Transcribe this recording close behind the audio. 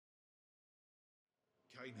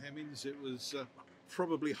Kane Hemmings. It was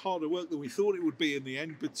probably harder work than we thought it would be in the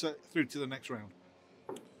end, but through to the next round.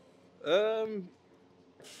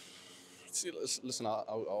 Listen,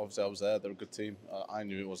 obviously I was there. They're a good team. I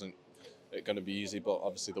knew it wasn't going to be easy, but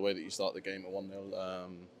obviously the way that you start the game at 1-0,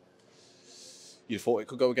 you thought it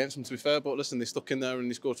could go against them, to be fair. But listen, they stuck in there and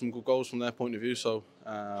they scored some good goals from their point of view. So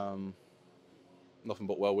nothing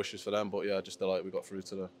but well wishes for them. But yeah, just delighted we got through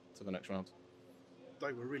to the next round.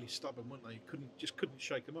 They were really stubborn, weren't they? Couldn't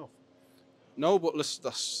shake them off. No, but listen,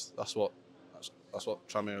 that's what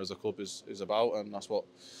Tranmere as a club is about, and that's what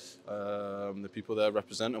the people there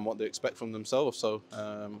represent and what they expect from themselves. So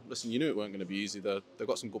listen, you knew it weren't going to be easy. They've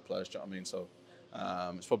got some good players, do you know what I mean? So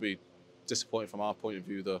it's probably disappointing from our point of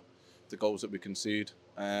view, the goals that we concede.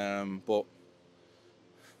 But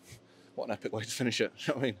what an epic way to finish it, do you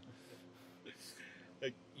know what I mean?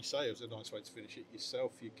 You say it was a nice way to finish it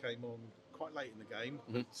yourself. You came on quite late in the game,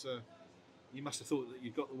 but you must have thought that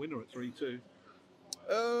you'd got the winner at 3-2.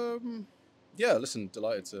 Yeah, listen,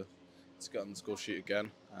 delighted to get on the score sheet again.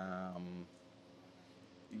 I'd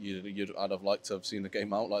have liked to have seen the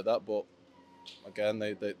game out like that, but again,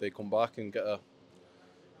 they come back and get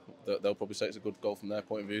they'll probably say it's a good goal from their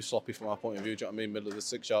point of view, sloppy from our point of view, do you know what I mean? Middle of the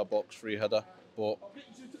 6-yard box, free header, but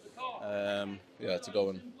yeah, to go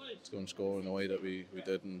and score in the way that we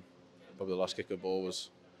did, and probably the last kick of the ball was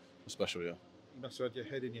special, yeah. You must have had your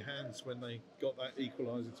head in your hands when they got that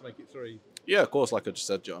equaliser to make it 3. Yeah, of course, like I just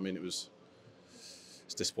said, do you know what I mean? It's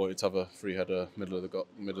disappointing to have a free header middle of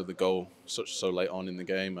the goal so late on in the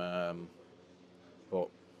game, but I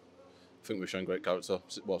think we've shown great character,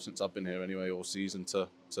 well, since I've been here anyway, all season, to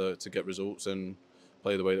get results and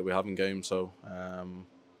play the way that we have in games. So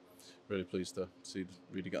really pleased to see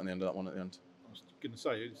really getting the end of that one at the end. I was going to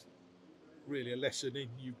say, it's really a lesson in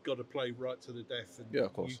you've got to play right to the death, and yeah,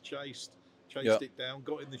 of course. You chased it down,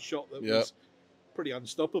 got in the shot that was pretty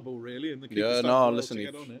unstoppable, really, and the keeper to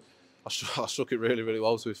get on it. I struck it really, really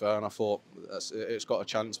well, to be fair, and I thought it's got a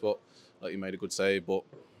chance, but like, you made a good save. But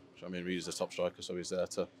I mean, Reed's the top striker, so he's there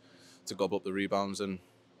to gobble up the rebounds, and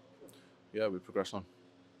yeah, we progress on.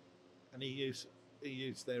 And he is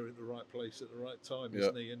there at the right place at the right time,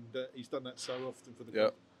 isn't he? And he's done that so often for the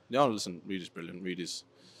club. Yeah, listen, Reed is brilliant.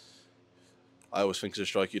 I always think as a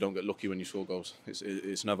striker, you don't get lucky when you score goals.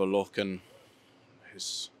 It's never luck, and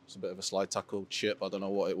it's a bit of a slide tackle chip. I don't know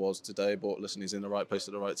what it was today, but listen, he's in the right place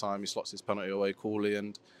at the right time. He slots his penalty away coolly,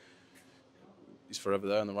 and he's forever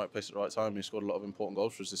there in the right place at the right time. He scored a lot of important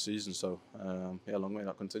goals for us this season, so yeah, long may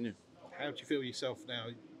that continue. How do you feel yourself now?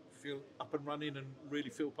 Feel up and running and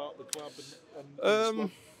really feel part of the club?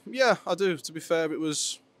 And yeah, I do. To be fair, it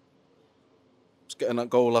was getting that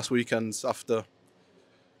goal last weekend after,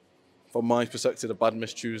 from my perspective, a bad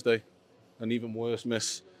miss Tuesday, an even worse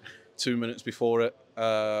miss 2 minutes before it.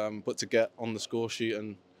 But to get on the score sheet,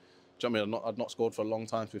 and do you know what I mean? I'd not scored for a long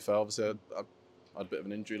time, to be fair. Obviously, I had a bit of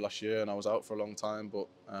an injury last year and I was out for a long time, but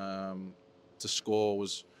to score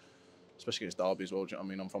was, especially against Derby as well, do you know what I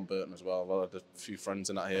mean? I'm from Burton as well. I had a few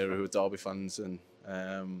friends in that area who were Derby fans, and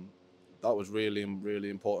that was really, really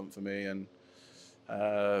important for me. And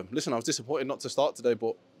listen, I was disappointed not to start today,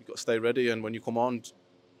 but you've got to stay ready, and when you come on,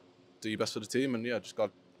 do your best for the team. And yeah, just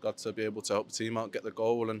glad to be able to help the team out, get the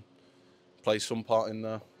goal, and play some part in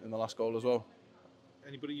the last goal as well.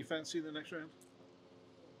 Anybody you fancy in the next round?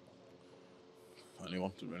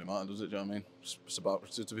 Anyone, doesn't really matter, does it? Do you know what I mean? It's about,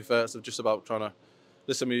 to be fair, it's just about trying to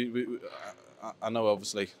listen. I know,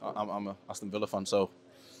 obviously, I'm a Aston Villa fan, so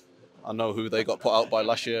I know who they got put out by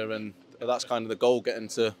last year, and that's kind of the goal: getting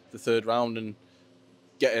to the 3rd round and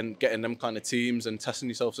getting them kind of teams and testing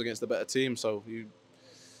yourselves against the better team. So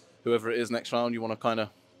whoever it is next round, you want to kind of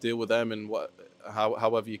deal with them in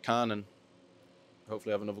however you can, and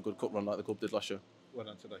hopefully have another good cup run like the club did last year. Well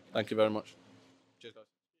done today. Thank you very much. Cheers, guys.